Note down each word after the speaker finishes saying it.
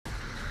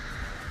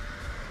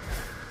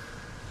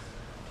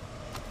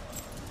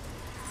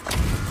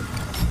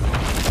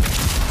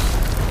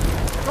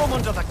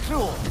under the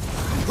cruel,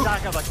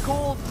 dagger the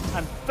cold,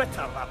 and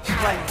bitter the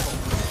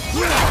blindfold.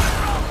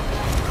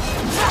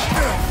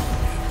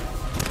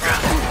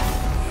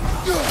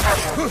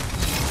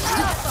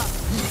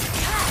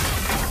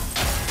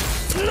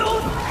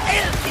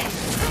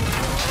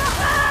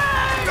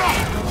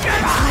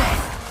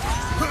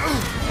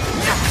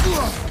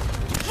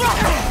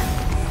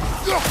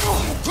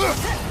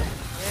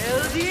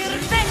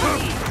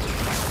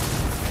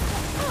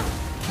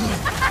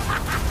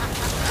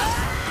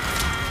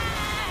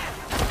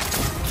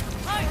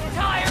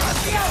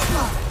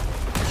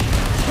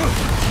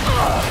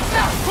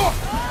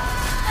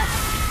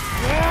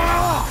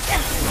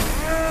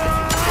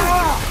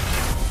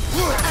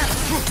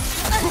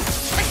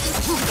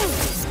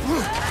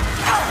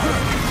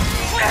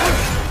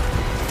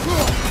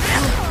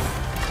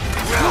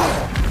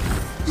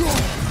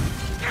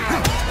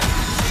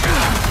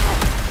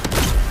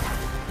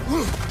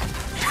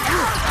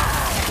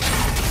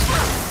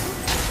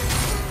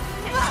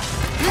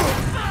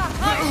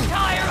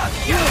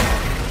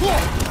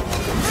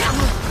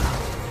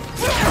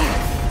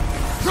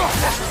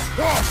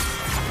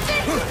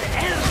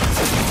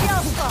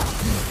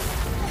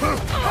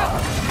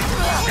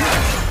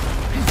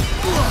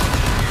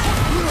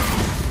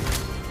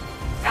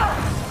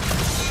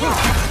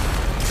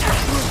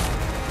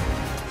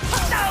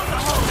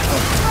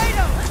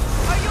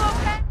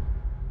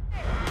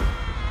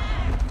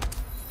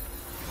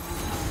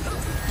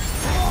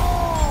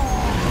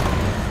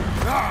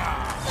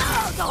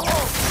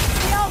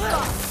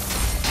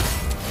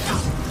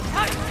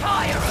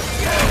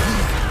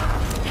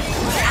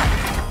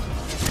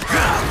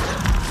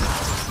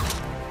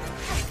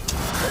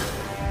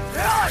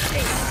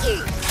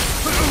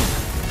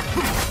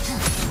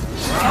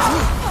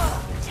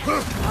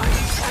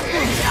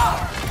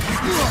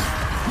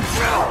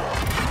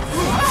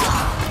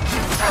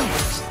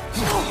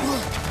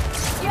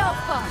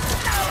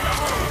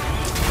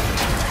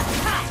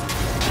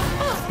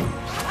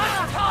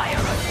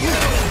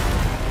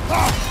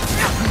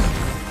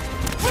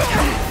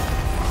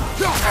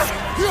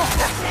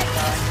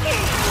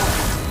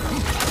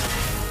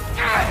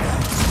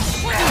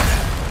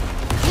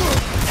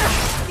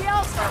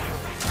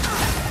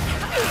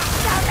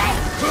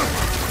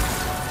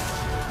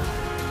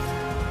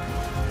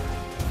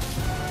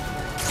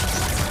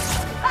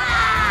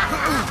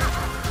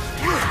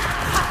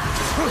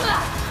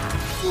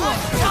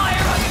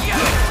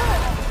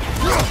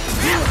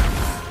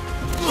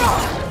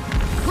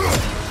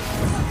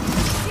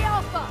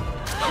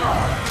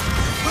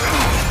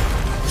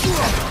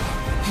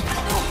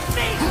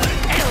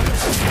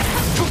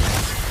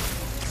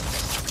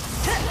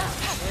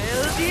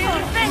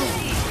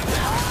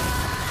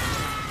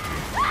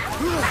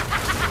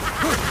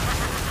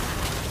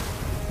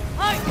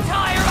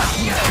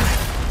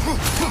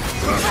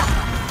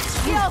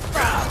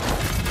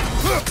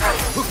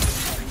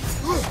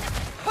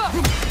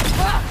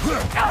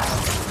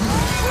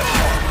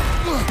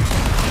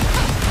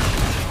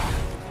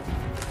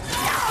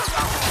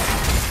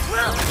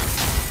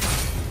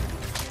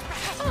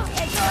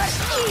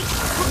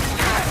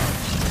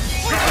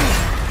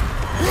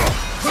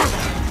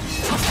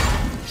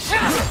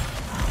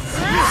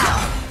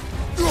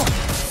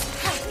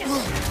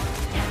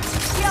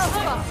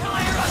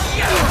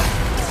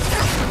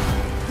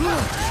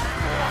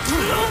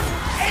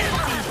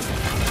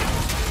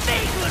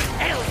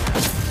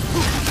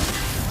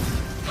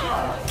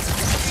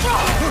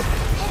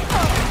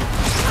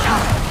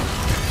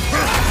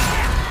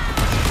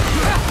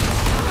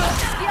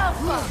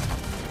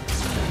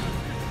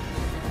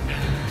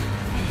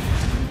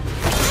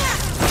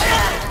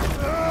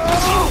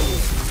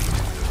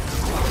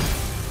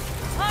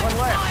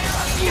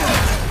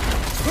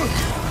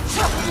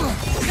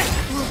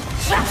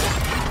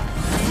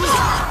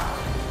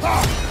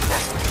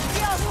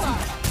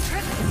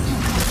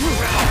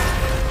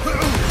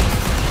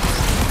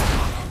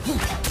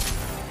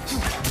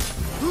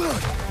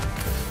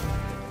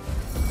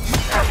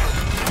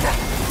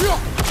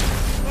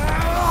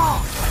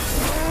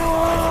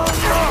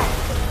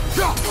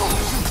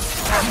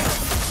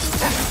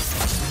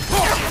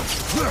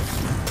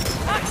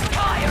 I'm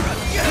tired of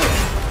you!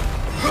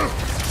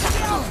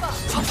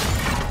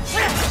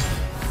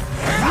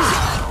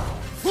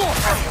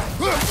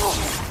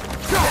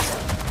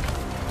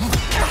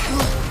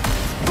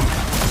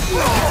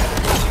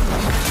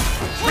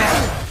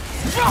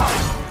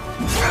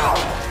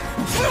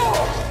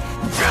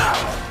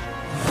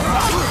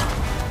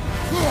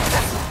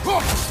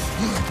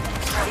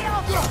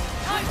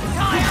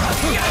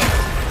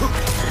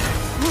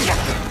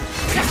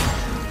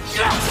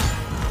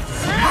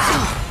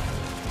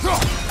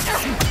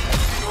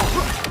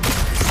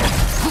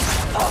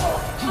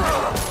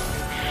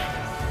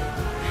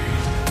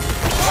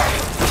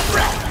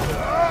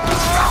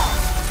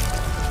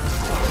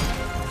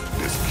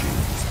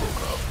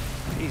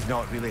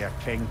 Not really a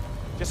king.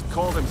 Just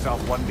called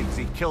himself one because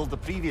he killed the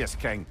previous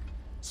king.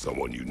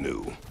 Someone you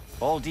knew.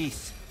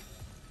 Aldis.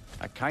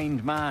 A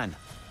kind man.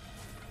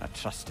 A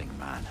trusting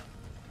man.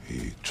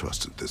 He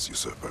trusted this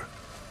usurper.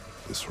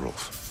 this,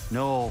 Rolf?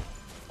 No,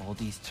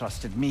 Oddi's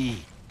trusted me.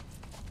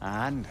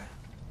 And,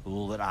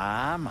 fool that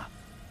I am,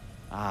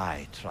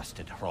 I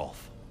trusted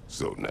Rolf.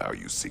 So now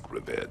you seek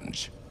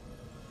revenge.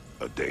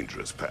 A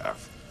dangerous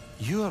path.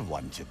 You're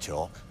one to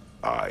talk.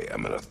 I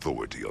am an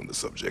authority on the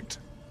subject.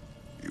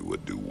 You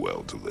would do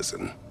well to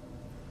listen.